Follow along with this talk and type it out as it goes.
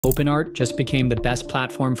OpenArt just became the best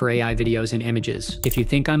platform for AI videos and images. If you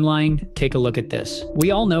think I'm lying, take a look at this. We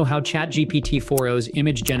all know how GPT-4o's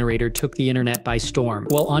image generator took the internet by storm.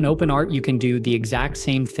 Well, on OpenArt, you can do the exact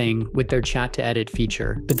same thing with their chat to edit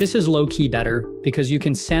feature. But this is low-key better because you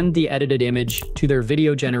can send the edited image to their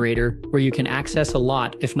video generator where you can access a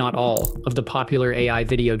lot, if not all, of the popular AI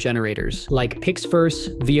video generators like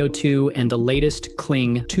Pixverse, VO2, and the latest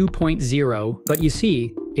Kling 2.0. But you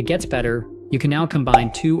see, it gets better. You can now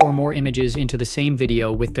combine 2 or more images into the same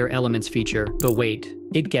video with their Elements feature. But wait,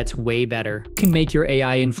 it gets way better. You can make your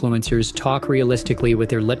AI influencers talk realistically with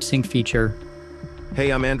their lip sync feature.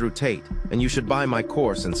 Hey, I'm Andrew Tate, and you should buy my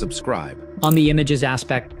course and subscribe. On the images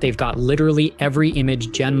aspect, they've got literally every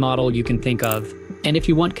image gen model you can think of. And if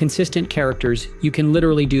you want consistent characters, you can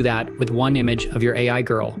literally do that with one image of your AI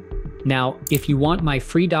girl. Now, if you want my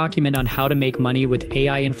free document on how to make money with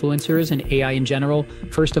AI influencers and AI in general,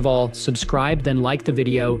 first of all, subscribe, then like the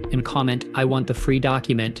video and comment, "I want the free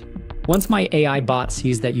document." Once my AI bot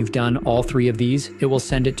sees that you've done all 3 of these, it will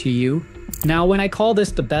send it to you. Now, when I call this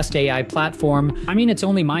the best AI platform, I mean it's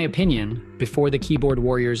only my opinion. Before the keyboard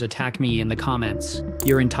warriors attack me in the comments,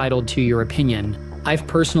 you're entitled to your opinion. I've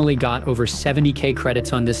personally got over 70K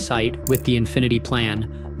credits on this site with the Infinity plan,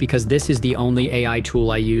 because this is the only AI tool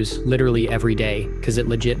I use literally every day, because it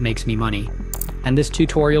legit makes me money. And this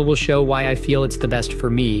tutorial will show why I feel it's the best for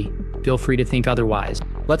me. Feel free to think otherwise.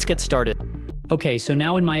 Let's get started. Okay, so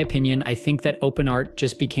now in my opinion, I think that OpenArt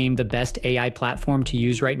just became the best AI platform to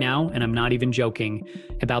use right now, and I'm not even joking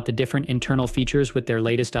about the different internal features with their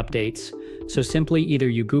latest updates. So simply either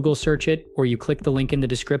you Google search it or you click the link in the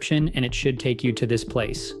description and it should take you to this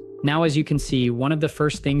place. Now, as you can see, one of the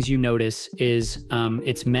first things you notice is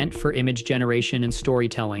it's meant for image generation and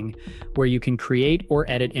storytelling, where you can create or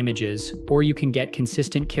edit images, or you can get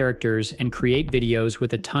consistent characters and create videos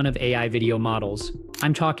with a ton of AI video models.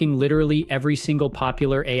 I'm talking literally every single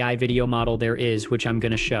popular AI video model there is, which I'm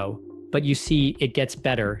going to show. But you see, it gets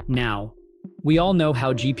better now. We all know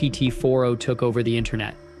how GPT-4o took over the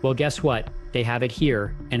internet. Well, guess what? They have it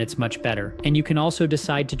here, and it's much better. And you can also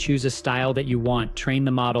decide to choose a style that you want, train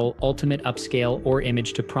the model, ultimate upscale, or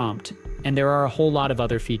image to prompt. And there are a whole lot of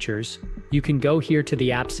other features. You can go here to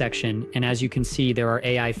the app section, and as you can see, there are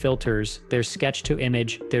AI filters, there's sketch to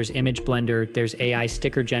image, there's image blender, there's AI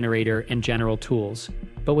sticker generator, and general tools.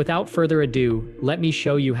 But without further ado, let me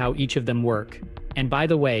show you how each of them work. And by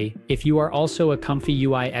the way, if you are also a Comfy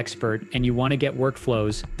UI expert and you want to get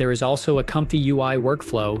workflows, there is also a Comfy UI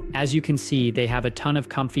workflow. As you can see, they have a ton of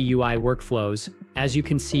Comfy UI workflows. As you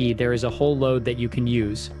can see, there is a whole load that you can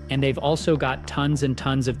use. And they've also got tons and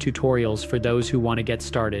tons of tutorials for those who want to get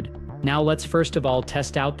started. Now let's first of all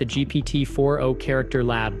test out the GPT-4o character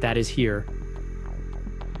lab that is here.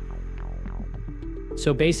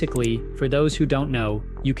 So basically, for those who don't know,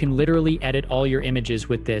 you can literally edit all your images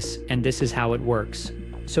with this, and this is how it works.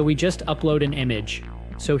 So we just upload an image.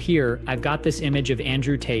 So here, I've got this image of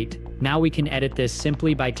Andrew Tate. Now we can edit this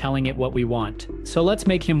simply by telling it what we want. So let's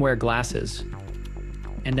make him wear glasses.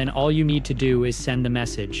 And then all you need to do is send the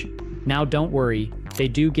message. Now don't worry, they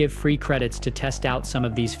do give free credits to test out some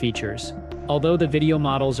of these features. Although the video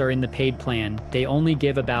models are in the paid plan, they only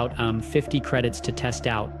give about 50 credits to test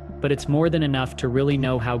out. But it's more than enough to really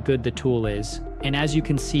know how good the tool is. And as you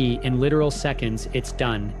can see, in literal seconds, it's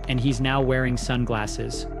done, and he's now wearing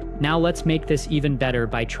sunglasses. Now let's make this even better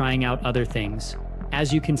by trying out other things.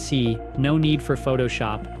 As you can see, no need for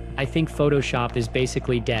Photoshop. I think Photoshop is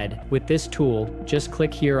basically dead. With this tool, just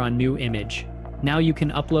click here on New Image. Now you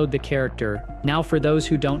can upload the character. Now for those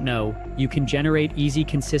who don't know, you can generate easy,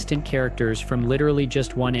 consistent characters from literally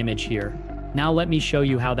just one image here. Now let me show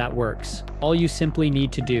you how that works. All you simply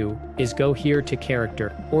need to do is go here to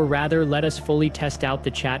character, or rather let us fully test out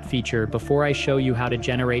the chat feature before I show you how to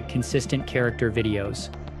generate consistent character videos.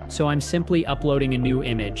 So I'm simply uploading a new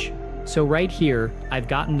image. So right here, I've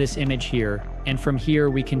gotten this image here, and from here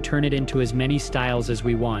we can turn it into as many styles as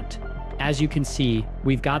we want. As you can see,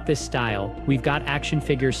 we've got this style, we've got action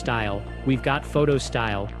figure style, we've got photo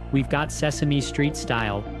style, we've got Sesame Street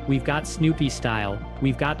style, we've got Snoopy style,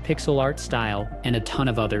 we've got pixel art style, and a ton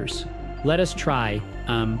of others. Let us try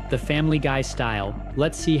the Family Guy style.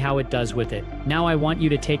 Let's see how it does with it. Now I want you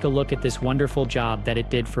to take a look at this wonderful job that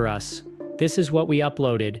it did for us. This is what we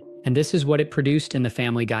uploaded, and this is what it produced in the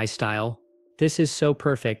Family Guy style. This is so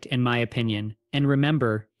perfect in my opinion. And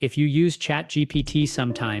remember, if you use ChatGPT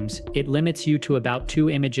sometimes, it limits you to about 2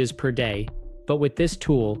 images per day. But with this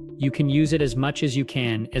tool, you can use it as much as you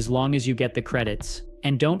can as long as you get the credits.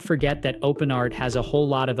 And don't forget that OpenArt has a whole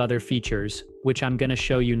lot of other features, which I'm gonna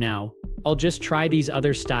show you now. I'll just try these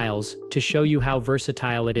other styles to show you how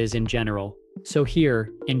versatile it is in general. So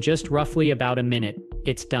here, in just roughly about a minute,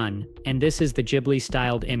 it's done. And this is the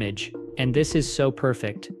Ghibli-styled image. And this is so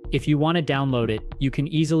perfect. If you want to download it, you can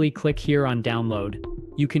easily click here on download.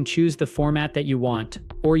 You can choose the format that you want,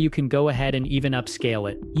 or you can go ahead and even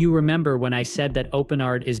upscale it. You remember when I said that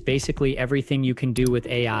OpenArt is basically everything you can do with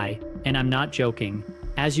AI, and I'm not joking.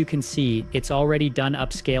 As you can see, it's already done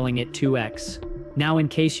upscaling it 2x. Now in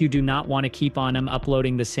case you do not want to keep on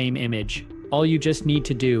uploading the same image, all you just need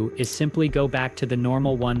to do is simply go back to the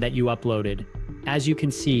normal one that you uploaded. As you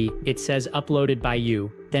can see, it says uploaded by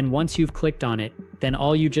you. Then once you've clicked on it, then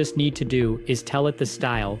all you just need to do is tell it the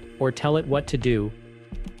style, or tell it what to do,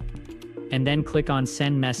 and then click on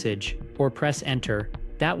send message, or press enter.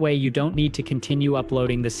 That way you don't need to continue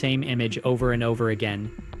uploading the same image over and over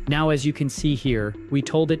again. Now as you can see here, we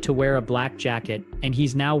told it to wear a black jacket, and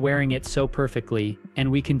he's now wearing it so perfectly, and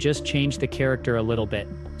we can just change the character a little bit.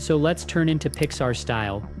 So let's turn into Pixar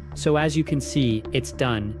style. So as you can see, it's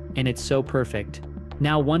done, and it's so perfect.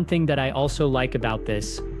 Now one thing that I also like about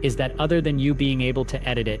this is that other than you being able to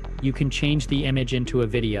edit it, you can change the image into a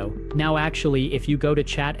video. Now actually, if you go to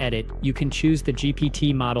chat edit, you can choose the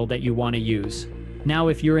GPT model that you want to use. Now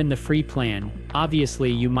if you're in the free plan,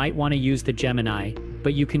 obviously you might want to use the Gemini,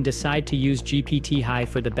 but you can decide to use GPT High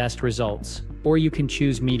for the best results. Or you can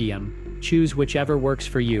choose medium. Choose whichever works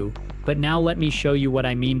for you. But now let me show you what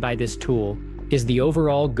I mean by this tool. Is the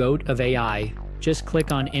overall GOAT of AI. Just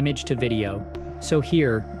click on image to video. So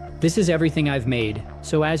here, this is everything I've made.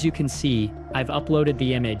 So as you can see, I've uploaded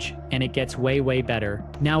the image, and it gets way better.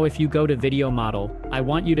 Now if you go to video model, I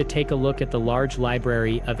want you to take a look at the large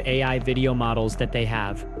library of AI video models that they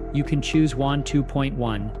have. You can choose WAN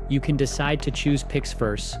 2.1, you can decide to choose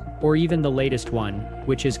Pixverse, or even the latest one,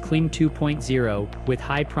 which is Kling 2.0, with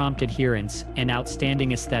high prompt adherence and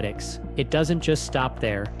outstanding aesthetics. It doesn't just stop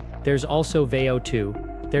there. There's also Veo 2.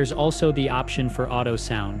 There's also the option for auto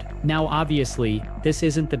sound. Now obviously, this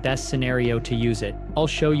isn't the best scenario to use it. I'll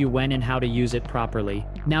show you when and how to use it properly.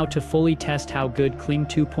 Now to fully test how good Kling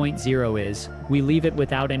 2.0 is, we leave it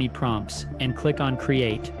without any prompts, and click on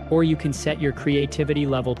create, or you can set your creativity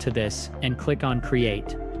level to this, and click on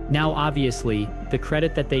create. Now obviously, the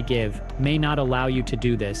credit that they give may not allow you to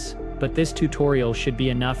do this, but this tutorial should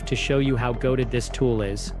be enough to show you how goated this tool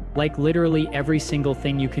is. Like literally every single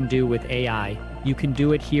thing you can do with AI, you can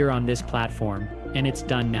do it here on this platform, and it's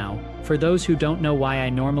done now. For those who don't know why I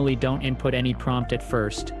normally don't input any prompt at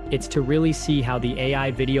first, it's to really see how the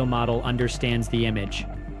AI video model understands the image.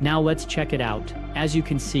 Now let's check it out. As you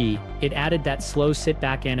can see, it added that slow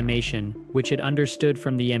sit-back animation, which it understood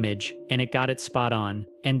from the image, and it got it spot on.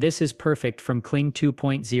 And this is perfect from Kling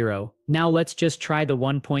 2.0. Now let's just try the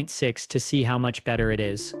 1.6 to see how much better it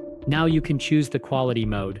is. Now you can choose the quality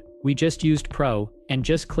mode. We just used Pro, and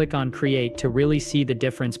just click on Create to really see the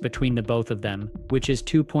difference between the both of them, which is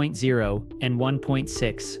 2.0 and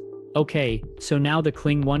 1.6. Okay, so now the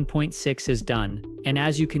Kling 1.6 is done, and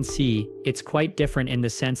as you can see, it's quite different in the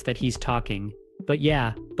sense that he's talking. But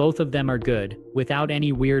yeah, both of them are good, without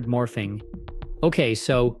any weird morphing. Okay,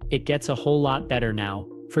 so it gets a whole lot better now.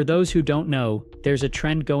 For those who don't know, there's a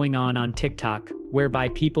trend going on TikTok, whereby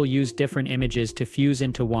people use different images to fuse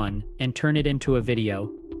into one, and turn it into a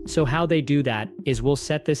video. So how they do that is we'll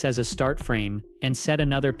set this as a start frame, and set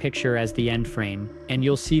another picture as the end frame, and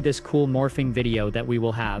you'll see this cool morphing video that we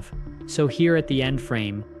will have. So here at the end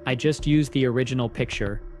frame, I just used the original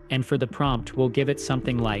picture, and for the prompt we'll give it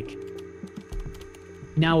something like.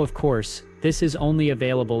 Now of course, this is only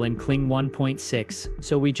available in Kling 1.6,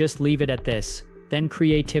 so we just leave it at this. Then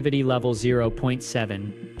creativity level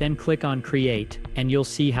 0.7, then click on create, and you'll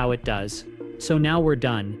see how it does. So now we're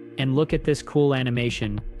done, and look at this cool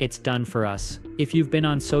animation, it's done for us. If you've been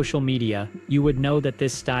on social media, you would know that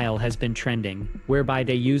this style has been trending, whereby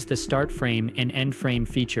they use the start frame and end frame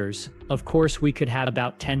features. Of course we could have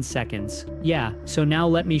about 10 seconds. Yeah, so now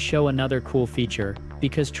let me show another cool feature,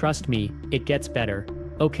 because trust me, it gets better.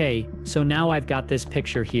 Okay, so now I've got this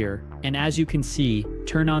picture here, and as you can see,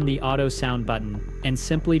 turn on the auto sound button, and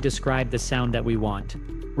simply describe the sound that we want.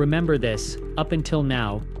 Remember this, up until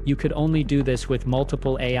now, you could only do this with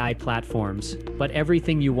multiple AI platforms, but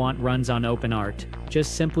everything you want runs on OpenArt.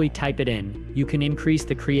 Just simply type it in. You can increase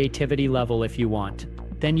the creativity level if you want.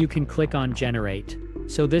 Then you can click on generate.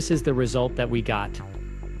 So this is the result that we got.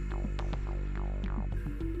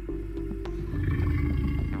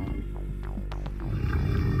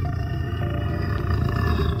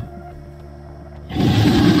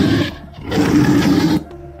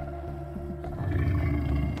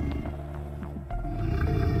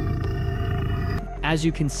 As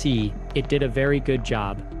you can see, it did a very good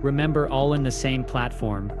job. Remember, all in the same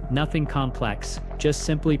platform, nothing complex, just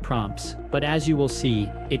simply prompts. But as you will see,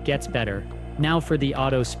 it gets better. Now for the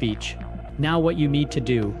auto speech. Now what you need to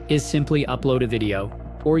do is simply upload a video,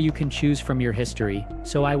 or you can choose from your history.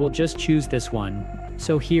 So I will just choose this one.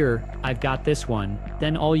 So here, I've got this one.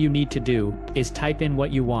 Then all you need to do is type in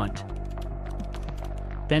what you want.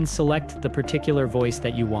 Then select the particular voice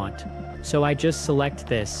that you want. So I just select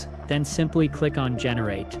this, then simply click on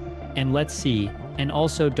generate. And let's see, and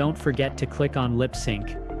also don't forget to click on lip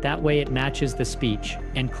sync. That way it matches the speech,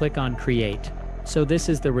 and click on create. So this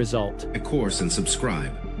is the result. My course and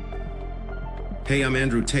subscribe. Hey, I'm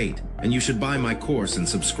Andrew Tate, and you should buy my course and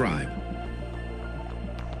subscribe.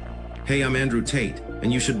 Hey, I'm Andrew Tate,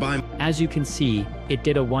 and you should buy. As you can see, it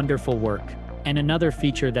did a wonderful work. And another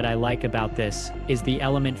feature that I like about this is the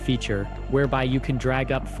element feature, whereby you can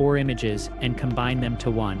drag up 4 images and combine them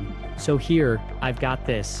to one. So here, I've got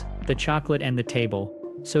this, the chocolate and the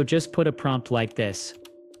table. So just put a prompt like this.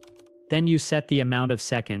 Then you set the amount of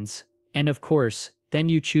seconds. And of course, then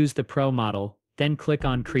you choose the Pro model, then click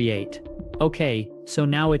on create. Okay, so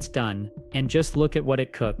now it's done, and just look at what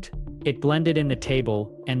it cooked. It blended in the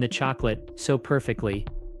table and the chocolate so perfectly.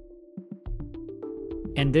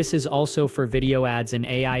 And this is also for video ads and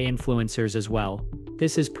AI influencers as well.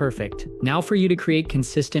 This is perfect. Now for you to create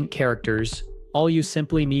consistent characters, all you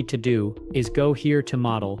simply need to do is go here to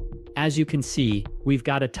model. As you can see, we've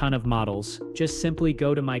got a ton of models. Just simply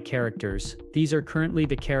go to my characters. These are currently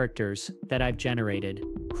the characters that I've generated.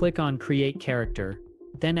 Click on create character.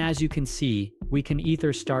 Then as you can see, we can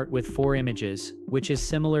either start with 4 images, which is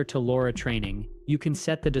similar to LoRa training. You can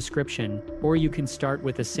set the description, or you can start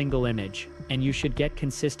with a single image, and you should get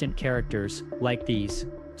consistent characters, like these.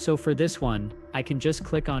 So for this one, I can just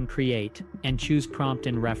click on create, and choose prompt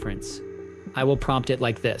and reference. I will prompt it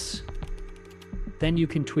like this. Then you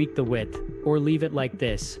can tweak the width, or leave it like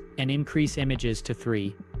this, and increase images to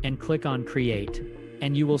 3, and click on create.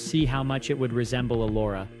 And you will see how much it would resemble a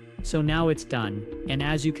LoRa. So now it's done, and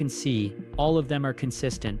as you can see, all of them are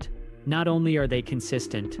consistent. Not only are they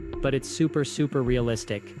consistent, but it's super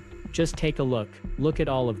realistic. Just take a look at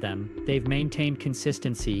all of them. They've maintained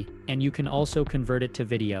consistency, and you can also convert it to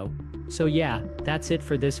video. So yeah, that's it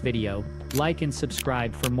for this video. Like and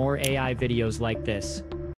subscribe for more AI videos like this.